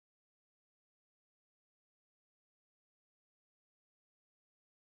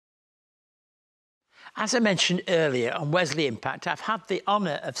As I mentioned earlier on Wesley Impact, I've had the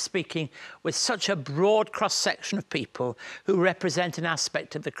honour of speaking with such a broad cross-section of people who represent an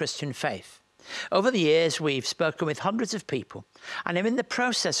aspect of the Christian faith. Over the years, we've spoken with hundreds of people, and I'm in the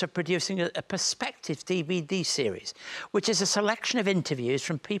process of producing a Perspective DVD series, which is a selection of interviews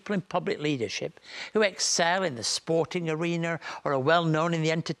from people in public leadership who excel in the sporting arena or are well known in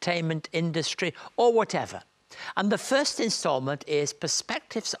the entertainment industry or whatever. And the first instalment is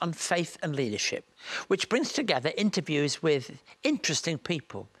Perspectives on Faith and Leadership, which brings together interviews with interesting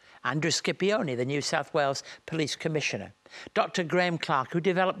people. Andrew Scipione, the New South Wales Police Commissioner, Dr. Graham Clark, who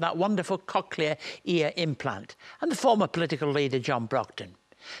developed that wonderful cochlear ear implant, and the former political leader John Brogden.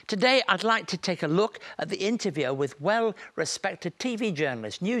 Today, I'd like to take a look at the interview with well-respected TV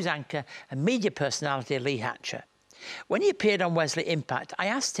journalist, news anchor and media personality Leigh Hatcher. When he appeared on Wesley Impact, I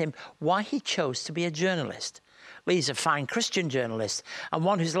asked him why he chose to be a journalist. Leigh's a fine Christian journalist and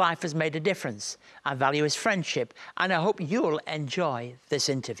one whose life has made a difference. I value his friendship, and I hope you'll enjoy this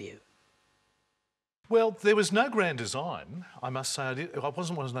interview. Well, there was no grand design, I must say. I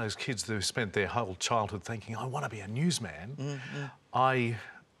wasn't one of those kids who spent their whole childhood thinking, I want to be a newsman.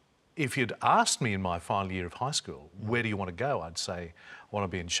 If you'd asked me in my final year of high school, where do you want to go? I'd say, I want to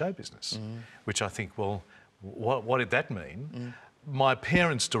be in show business, which I think, well, what did that mean? My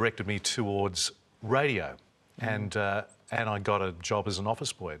parents directed me towards radio, and I got a job as an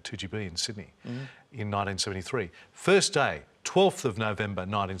office boy at 2GB in Sydney in 1973. First day, 12th of November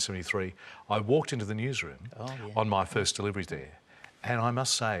 1973, I walked into the newsroom on my first delivery there, and I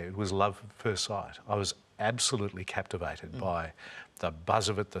must say it was love at first sight. I was absolutely captivated by the buzz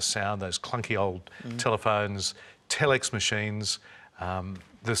of it, the sound, those clunky old telephones, telex machines,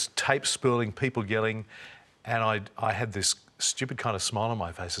 this tape spooling, people yelling, and I had this stupid kind of smile on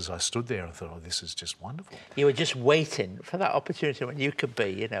my face as I stood there and thought, oh, this is just wonderful. You were just waiting for that opportunity when you could be,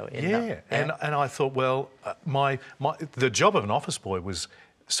 you know, in that. And I thought, well, the job of an office boy was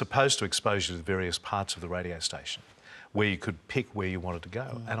supposed to expose you to various parts of the radio station where you could pick where you wanted to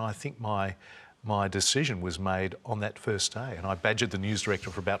go. And I think my decision was made on that first day, and I badgered the news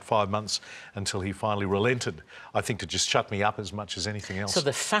director for about 5 months until he finally relented, I think, to just shut me up as much as anything else. So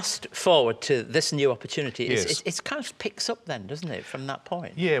the fast forward to this new opportunity, it kind of picks up then, doesn't it, from that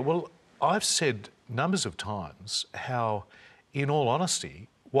point? Yeah, well, I've said numbers of times how, in all honesty,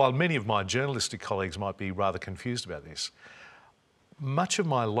 while many of my journalistic colleagues might be rather confused about this, much of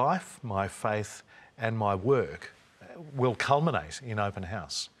my life, my faith and my work will culminate in Open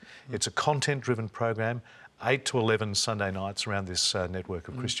House. It's a content-driven program, 8 to 11 Sunday nights around this network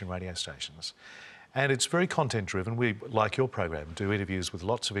of Christian radio stations. And it's very content-driven. We, like your program, do interviews with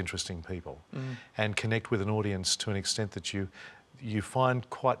lots of interesting people and connect with an audience to an extent that you find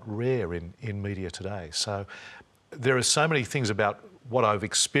quite rare in media today. So there are so many things about what I've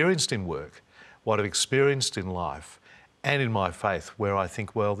experienced in work, what I've experienced in life, and in my faith, where I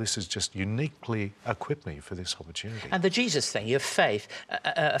think, well, this has just uniquely equipped me for this opportunity. And the Jesus thing, your faith,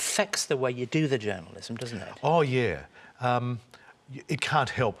 affects the way you do the journalism, doesn't it? Oh, yeah. It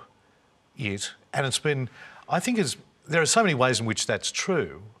can't help it. And it's been, I think there are so many ways in which that's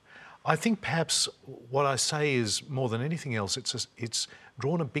true. I think perhaps what I say is, more than anything else, it's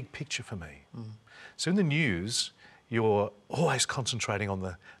drawn a big picture for me. So in the news, you're always concentrating on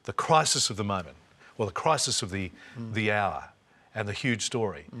the crisis of the moment, or the crisis of the hour and the huge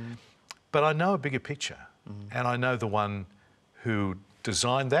story. But I know a bigger picture, and I know the one who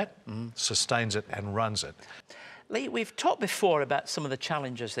designed that, sustains it and runs it. Leigh, we've talked before about some of the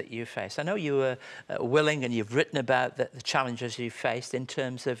challenges that you face. I know you were willing, and you've written about the challenges you faced in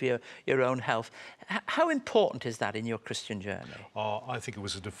terms of your own health. How important is that in your Christian journey? Oh, I think it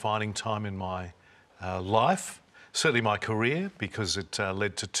was a defining time in my life. Certainly my career, because it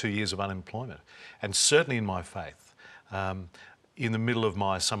led to 2 years of unemployment, and certainly in my faith. In the middle of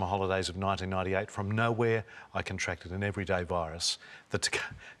my summer holidays of 1998, from nowhere, I contracted an everyday virus that, to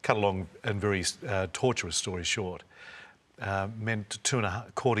cut a long and very torturous story short, meant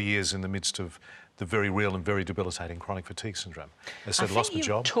 2.25 years in the midst of the very real and very debilitating chronic fatigue syndrome. I said, lost my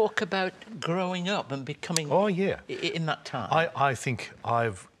job. You talk about growing up and becoming in that time. I think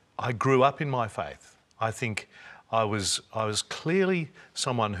I grew up in my faith. I think I was clearly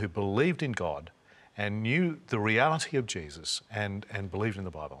someone who believed in God and knew the reality of Jesus and believed in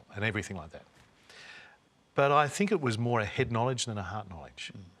the Bible and everything like that. But I think it was more a head knowledge than a heart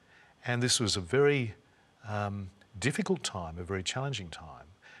knowledge. And this was a very difficult time, a very challenging time,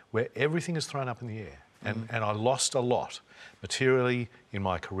 where everything is thrown up in the air. And I lost a lot, materially, in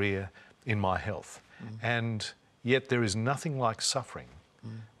my career, in my health. And yet there is nothing like suffering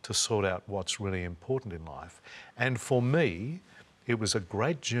to sort out what's really important in life. And for me, it was a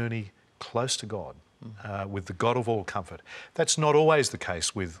great journey close to God, with the God of all comfort. That's not always the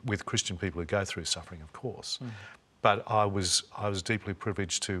case with Christian people who go through suffering, of course. But I was deeply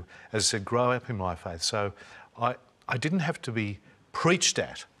privileged to, as I said, grow up in my faith. So I didn't have to be preached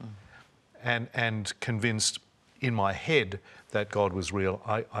at and convinced in my head that God was real.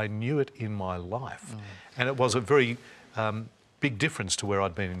 I knew it in my life. And it was a very big difference to where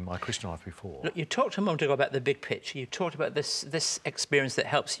I'd been in my Christian life before. Look, you talked a moment ago about the big picture. You talked about this experience that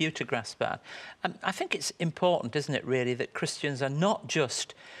helps you to grasp that. I think it's important, isn't it, really, that Christians are not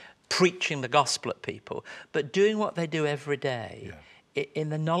just preaching the gospel at people, but doing what they do every day in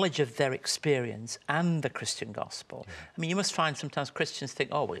the knowledge of their experience and the Christian gospel. I mean, you must find sometimes Christians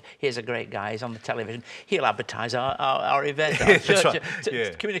think, oh, well, here's a great guy, he's on the television, he'll advertise our event, our church,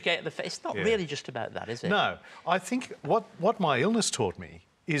 to communicate the faith. It's not really just about that, is it? No. I think what my illness taught me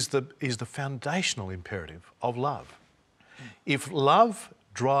is the foundational imperative of love. If love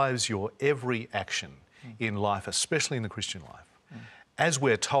drives your every action in life, especially in the Christian life, as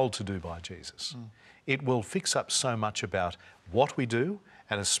we're told to do by Jesus, it will fix up so much about what we do,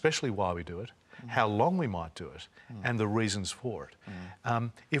 and especially why we do it, how long we might do it, and the reasons for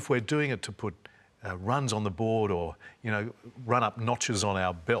it. If we're doing it to put runs on the board, or run up notches on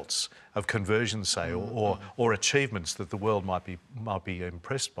our belts of conversion, say, or achievements that the world might be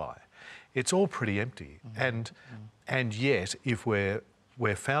impressed by, it's all pretty empty. And yet, if we're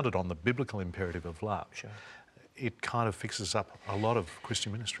founded on the biblical imperative of love, it kind of fixes up a lot of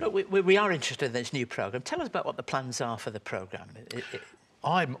Christian ministry. But we are interested in this new programme. Tell us about what the plans are for the programme.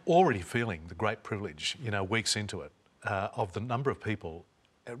 I'm already feeling the great privilege, weeks into it, of the number of people,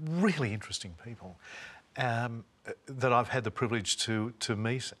 really interesting people, that I've had the privilege to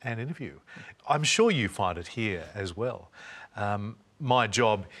meet and interview. I'm sure you find it here as well. My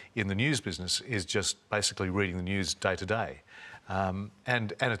job in the news business is just basically reading the news day to day.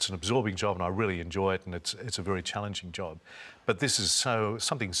 And it's an absorbing job, and I really enjoy it, and it's a very challenging job. But this is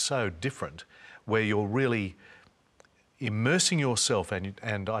something so different, where you're really immersing yourself,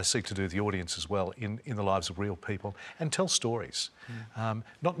 and I seek to do the audience as well, in the lives of real people, and tell stories.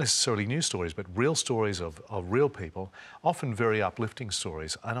 Not necessarily news stories, but real stories of real people, often very uplifting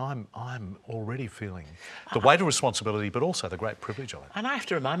stories. And I'm already feeling the weight of responsibility, but also the great privilege of it. And I have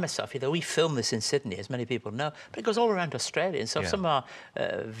to remind myself, we film this in Sydney, as many people know, but it goes all around Australia. And so some of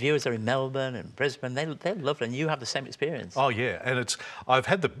our viewers are in Melbourne and Brisbane. They love it, and you have the same experience. Oh yeah, and I've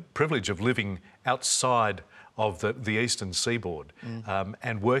had the privilege of living outside of the eastern seaboard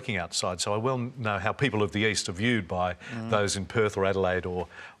and working outside, so I well know how people of the east are viewed by those in Perth or Adelaide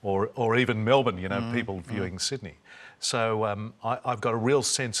or even Melbourne, people viewing Sydney. So I've got a real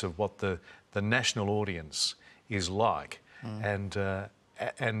sense of what the national audience is like,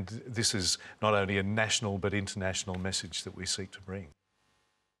 and this is not only a national but international message that we seek to bring.